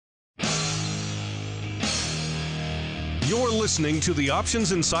You're listening to the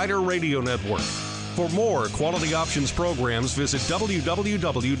Options Insider Radio Network. For more quality options programs, visit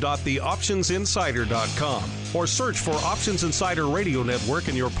www.theoptionsinsider.com or search for Options Insider Radio Network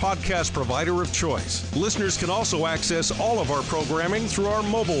in your podcast provider of choice. Listeners can also access all of our programming through our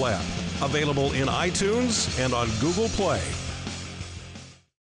mobile app, available in iTunes and on Google Play.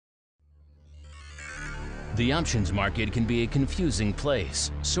 The options market can be a confusing place.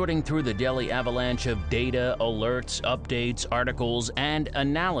 Sorting through the daily avalanche of data, alerts, updates, articles, and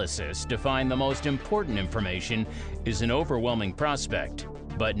analysis to find the most important information is an overwhelming prospect.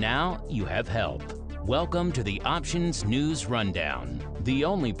 But now you have help. Welcome to the Options News Rundown, the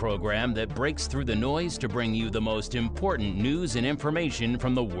only program that breaks through the noise to bring you the most important news and information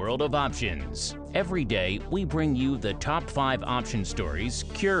from the world of options. Every day, we bring you the top 5 option stories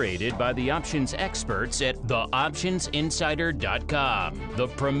curated by the options experts at theoptionsinsider.com, the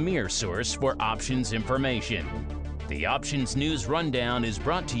premier source for options information. The Options News Rundown is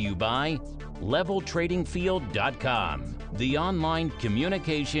brought to you by LevelTradingField.com, the online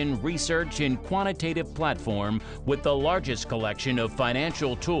communication, research, and quantitative platform with the largest collection of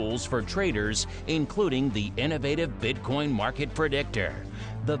financial tools for traders, including the innovative Bitcoin Market Predictor.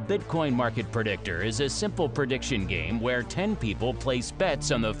 The Bitcoin Market Predictor is a simple prediction game where 10 people place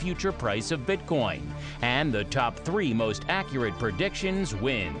bets on the future price of Bitcoin, and the top 3 most accurate predictions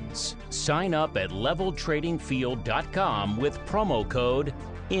wins. Sign up at LevelTradingField.com with promo code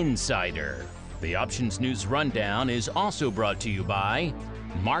INSIDER. The Options News Rundown is also brought to you by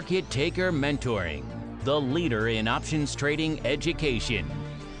Market Taker Mentoring, the leader in options trading education.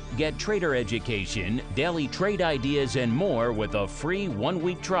 Get trader education, daily trade ideas, and more with a free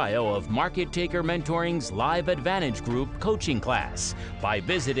 1-week trial of Market Taker Mentoring's Live Advantage Group coaching class by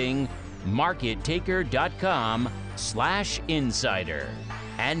visiting markettaker.com/insider.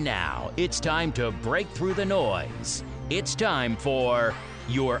 And now it's time to break through the noise. It's time for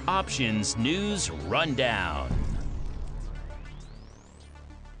your Options News Rundown.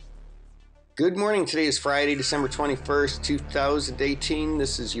 Good morning. Today is Friday, December 21st, 2018.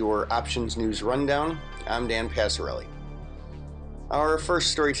 This is your Options News Rundown. I'm Dan Passarelli. Our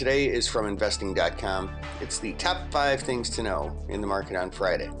first story today is from investing.com. It's the top 5 things to know in the market on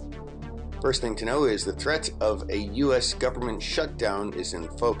Friday. First thing to know is the threat of a U.S. government shutdown is in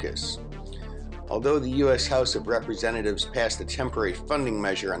focus. Although the U.S. House of Representatives passed a temporary funding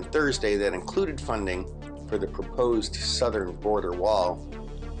measure on Thursday that included funding for the proposed southern border wall,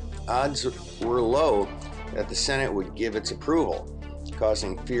 odds were low that the Senate would give its approval,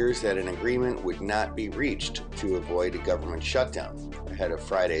 causing fears that an agreement would not be reached to avoid a government shutdown ahead of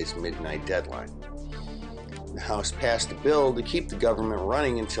Friday's midnight deadline. The House passed a bill to keep the government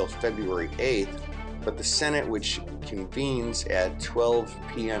running until February 8th, but the Senate, which convenes at 12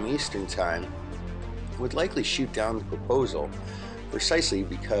 p.m. Eastern Time, would likely shoot down the proposal precisely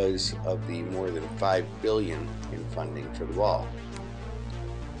because of the more than $5 billion in funding for the wall.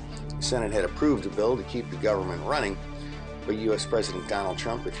 The Senate had approved a bill to keep the government running, but U.S. President Donald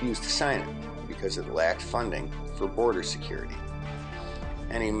Trump refused to sign it because it lacked funding for border security.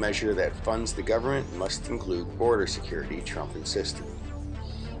 Any measure that funds the government must include border security, Trump insisted.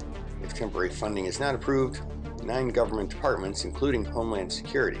 If temporary funding is not approved, 9 government departments, including Homeland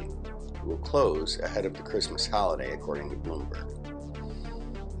Security, will close ahead of the Christmas holiday, according to Bloomberg.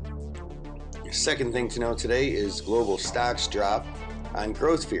 The second thing to know today is global stocks drop on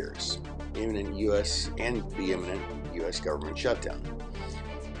growth fears, the imminent U.S. government shutdown.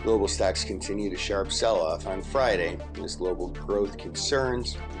 Global stocks continue to sharp sell-off on Friday as global growth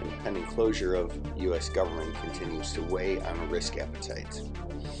concerns and pending closure of U.S. government continues to weigh on risk appetite.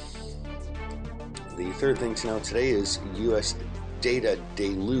 The third thing to know today is U.S. data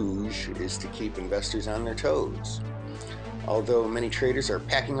deluge is to keep investors on their toes. Although many traders are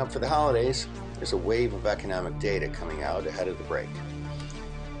packing up for the holidays, there's a wave of economic data coming out ahead of the break.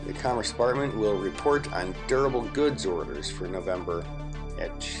 The Commerce Department will report on durable goods orders for November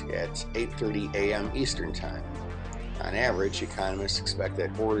at 8:30 a.m. Eastern Time. On average, economists expect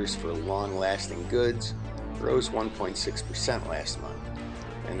that orders for long-lasting goods rose 1.6% last month,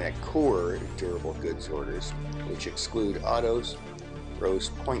 and that core durable goods orders, which exclude autos,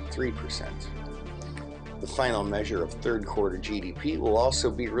 rose 0.3%. The final measure of third quarter GDP will also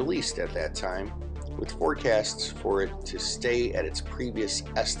be released at that time, with forecasts for it to stay at its previous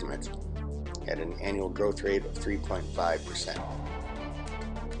estimate at an annual growth rate of 3.5%.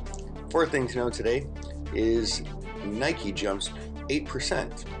 Fourth thing to know today is Nike jumps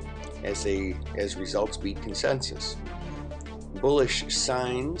 8% as results beat consensus. Bullish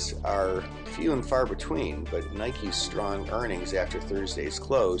signs are few and far between, but Nike's strong earnings after Thursday's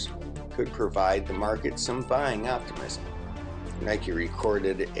close could provide the market some buying optimism. Nike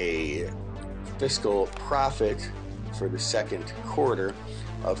recorded a fiscal profit for the second quarter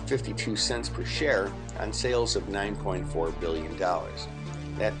of 52 cents per share on sales of $9.4 billion.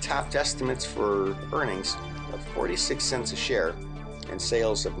 That topped estimates for earnings of 46 cents a share and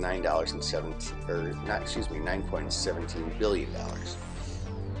sales of $9.17 billion.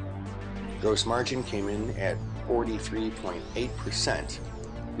 Gross margin came in at 43.8%,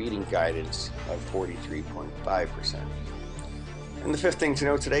 beating guidance of 43.5%. And the fifth thing to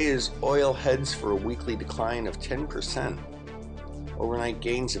note today is oil heads for a weekly decline of 10%. Overnight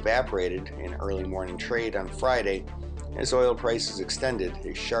gains evaporated in early morning trade on Friday as oil prices extended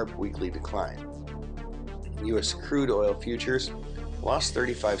a sharp weekly decline. U.S. crude oil futures lost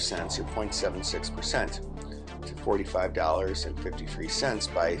 35 cents or 0.76% to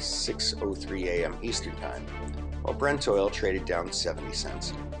 $45.53 by 6:03 a.m. Eastern Time, while Brent oil traded down 70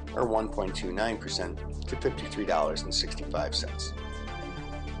 cents or 1.29% to $53.65.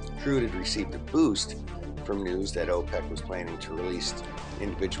 Crude had received a boost from news that OPEC was planning to release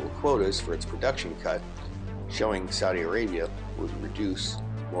individual quotas for its production cut, showing Saudi Arabia would reduce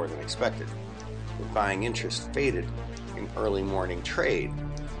more than expected. But buying interest faded in early morning trade,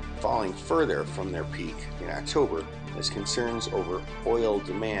 falling further from their peak in October as concerns over oil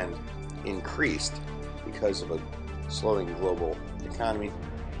demand increased because of a slowing global economy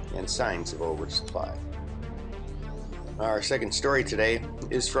and signs of oversupply. Our second story today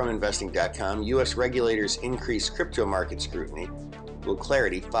is from Investing.com. U.S. regulators increase crypto market scrutiny. Will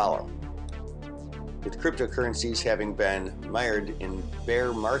clarity follow? With cryptocurrencies having been mired in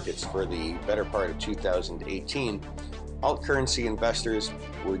bear markets for the better part of 2018, alt-currency investors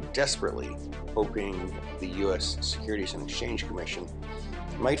were desperately hoping the U.S. Securities and Exchange Commission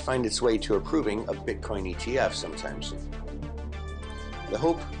might find its way to approving a Bitcoin ETF sometime soon. The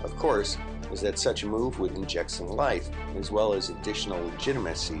hope, of course, is that such a move would inject some life as well as additional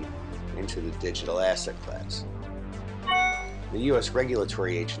legitimacy into the digital asset class. The U.S.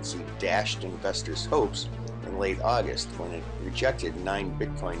 regulatory agency dashed investors' hopes in late August when it rejected 9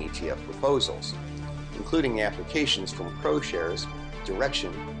 Bitcoin ETF proposals, including applications from ProShares,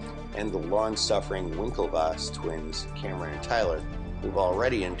 Direction, and the long-suffering Winklevoss twins, Cameron and Tyler, who've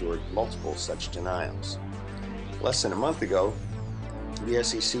already endured multiple such denials. Less than a month ago, the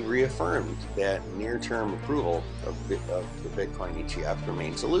SEC reaffirmed that near-term approval of the Bitcoin ETF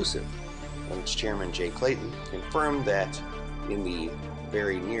remains elusive, when its chairman Jay Clayton confirmed that in the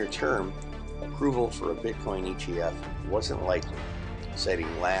very near term, approval for a Bitcoin ETF wasn't likely, citing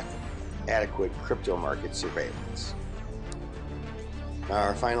lack of adequate crypto market surveillance.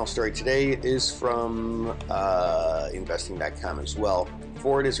 Our final story today is from Investing.com as well.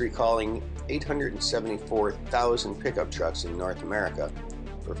 Ford is recalling 874,000 pickup trucks in North America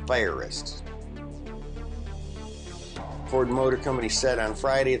for fire risks. Ford Motor Company said on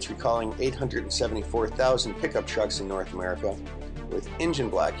Friday it's recalling 874,000 pickup trucks in North America with engine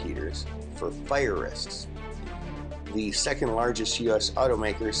block heaters for fire risks. The second largest U.S.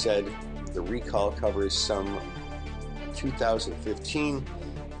 automaker said the recall covers some 2015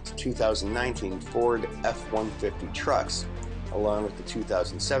 to 2019 Ford F-150 trucks, along with the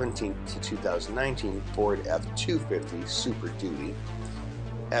 2017 to 2019 Ford F-250 Super Duty,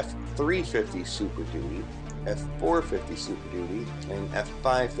 F-350 Super Duty, F-450 Super Duty, and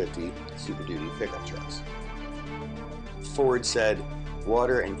F-550 Super Duty pickup trucks. Ford said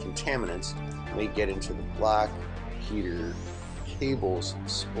water and contaminants may get into the block heater cable's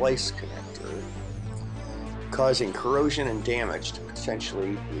splice connector, causing corrosion and damage to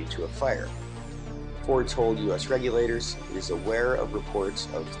potentially lead to a fire. Ford told U.S. regulators it is aware of reports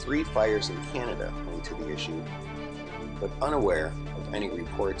of 3 fires in Canada linked to the issue, but unaware of any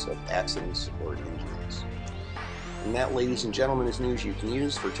reports of accidents or injuries. And that, ladies and gentlemen, is news you can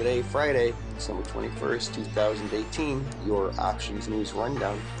use for today, Friday, December 21st, 2018, your Options News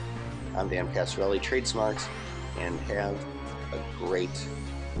Rundown. I'm Dan Passarelli, Trade Smarts, and have a great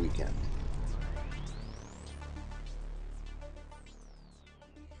weekend.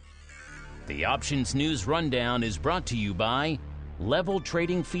 The Options News Rundown is brought to you by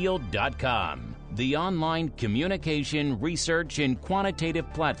LevelTradingField.com, the online communication, research, and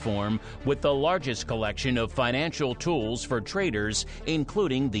quantitative platform with the largest collection of financial tools for traders,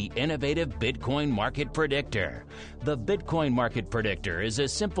 including the innovative Bitcoin Market Predictor. The Bitcoin Market Predictor is a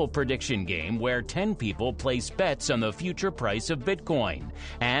simple prediction game where 10 people place bets on the future price of Bitcoin,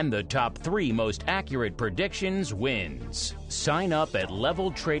 and the top 3 most accurate predictions wins. Sign up at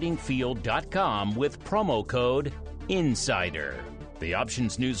LevelTradingField.com with promo code INSIDER. The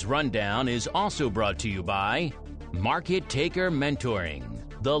Options News Rundown is also brought to you by Market Taker Mentoring,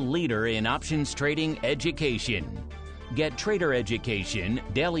 the leader in options trading education. Get trader education,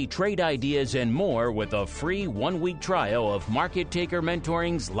 daily trade ideas, and more with a free 1-week trial of Market Taker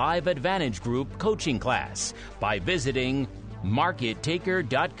Mentoring's Live Advantage Group coaching class by visiting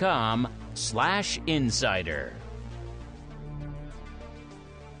markettaker.com/insider.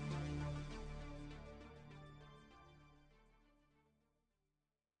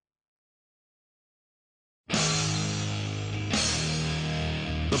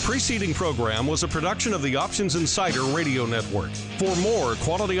 The preceding program was a production of the Options Insider Radio Network. For more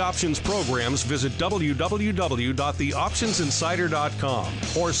quality options programs, visit www.theoptionsinsider.com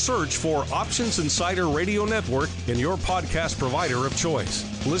or search for Options Insider Radio Network in your podcast provider of choice.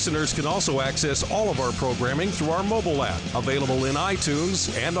 Listeners can also access all of our programming through our mobile app, available in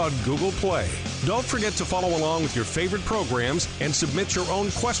iTunes and on Google Play. Don't forget to follow along with your favorite programs and submit your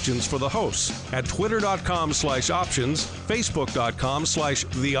own questions for the hosts at twitter.com/options,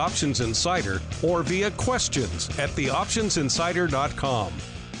 facebook.com/theoptionsinsider, or via questions at theoptionsinsider.com.